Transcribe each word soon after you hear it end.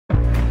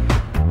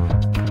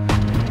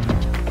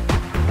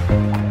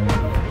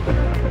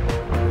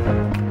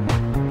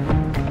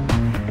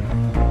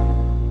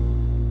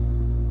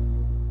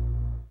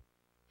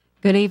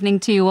Good evening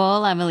to you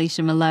all. I'm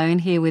Alicia Malone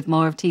here with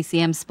more of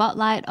TCM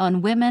Spotlight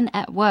on Women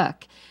at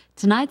Work.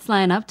 Tonight's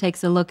lineup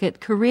takes a look at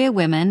career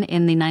women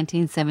in the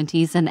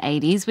 1970s and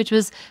 80s, which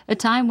was a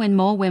time when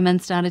more women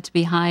started to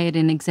be hired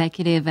in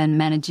executive and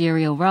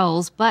managerial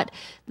roles, but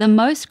the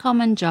most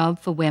common job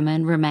for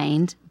women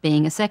remained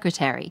being a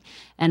secretary.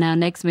 And our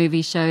next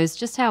movie shows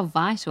just how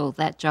vital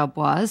that job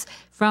was.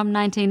 From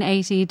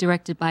 1980,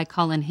 directed by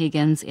Colin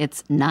Higgins,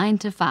 it's 9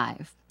 to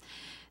 5.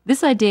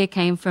 This idea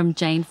came from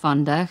Jane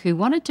Fonda, who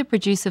wanted to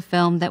produce a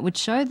film that would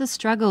show the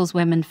struggles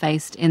women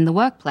faced in the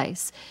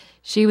workplace.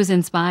 She was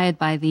inspired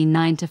by the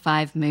 9 to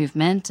 5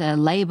 movement, a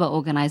labour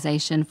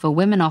organisation for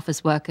women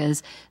office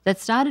workers that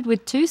started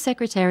with 2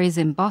 secretaries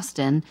in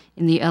Boston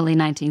in the early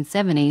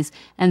 1970s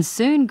and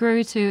soon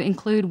grew to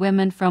include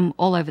women from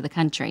all over the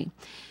country.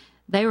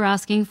 They were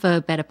asking for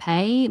better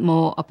pay,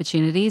 more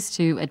opportunities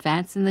to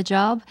advance in the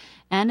job,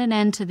 and an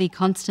end to the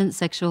constant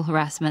sexual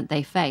harassment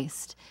they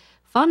faced.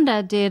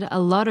 Fonda did a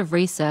lot of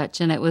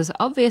research, and it was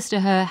obvious to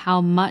her how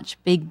much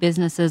big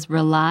businesses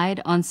relied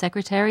on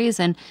secretaries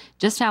and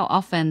just how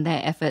often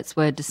their efforts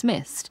were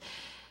dismissed.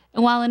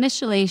 And while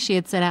initially she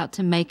had set out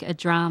to make a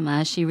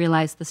drama, she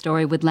realized the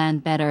story would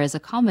land better as a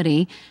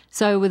comedy.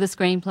 So with a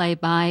screenplay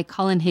by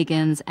Colin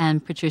Higgins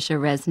and Patricia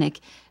Resnick,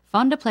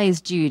 Fonda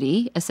plays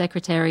Judy, a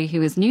secretary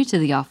who is new to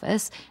the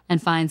office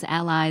and finds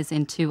allies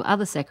in 2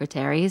 other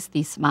secretaries,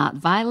 the smart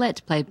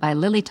Violet, played by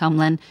Lily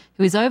Tomlin,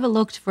 who is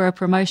overlooked for a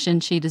promotion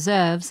she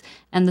deserves,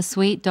 and the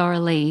sweet Dora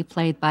Lee,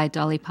 played by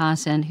Dolly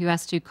Parton, who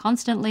has to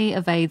constantly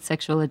evade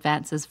sexual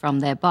advances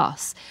from their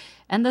boss.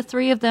 And the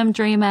 3 of them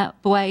dream out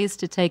ways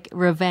to take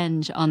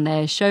revenge on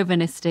their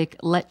chauvinistic,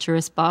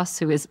 lecherous boss,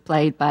 who is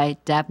played by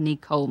Dabney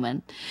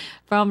Coleman.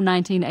 From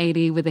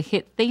 1980, with a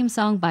hit theme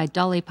song by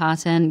Dolly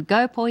Parton,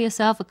 go pour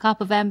yourself a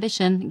cup of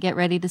ambition, get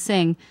ready to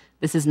sing.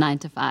 This is 9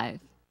 to 5.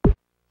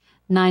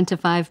 9 to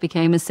 5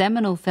 became a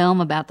seminal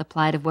film about the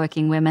plight of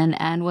working women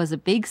and was a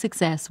big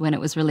success when it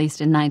was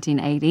released in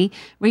 1980,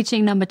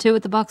 reaching number 2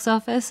 at the box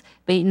office,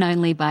 beaten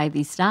only by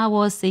the Star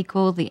Wars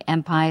sequel, The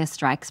Empire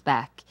Strikes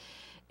Back.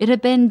 It had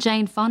been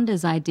Jane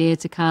Fonda's idea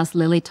to cast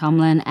Lily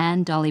Tomlin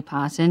and Dolly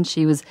Parton.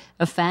 She was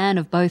a fan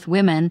of both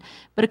women,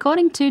 but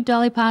according to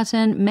Dolly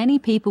Parton, many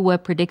people were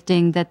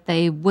predicting that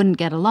they wouldn't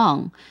get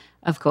along.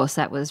 Of course,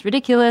 that was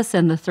ridiculous,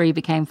 and the 3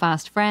 became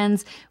fast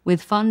friends,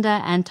 with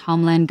Fonda and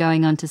Tomlin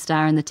going on to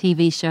star in the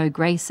TV show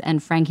Grace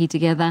and Frankie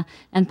together,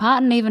 and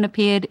Parton even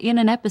appeared in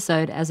an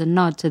episode as a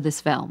nod to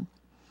this film.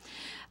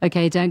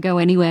 Okay, don't go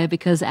anywhere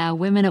because our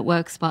Women at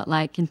Work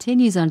Spotlight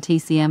continues on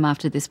TCM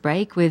after this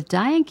break with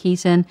Diane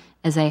Keaton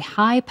as a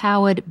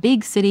high-powered,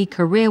 big-city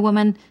career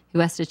woman who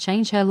has to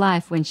change her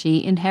life when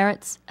she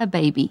inherits a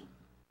baby.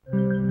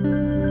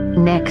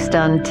 Next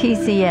on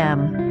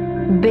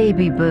TCM,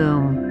 baby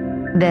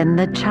boom, then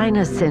the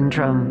China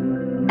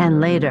syndrome, and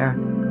later,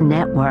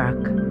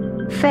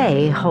 network.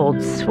 Faye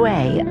holds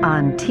sway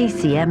on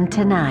TCM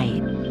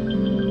tonight.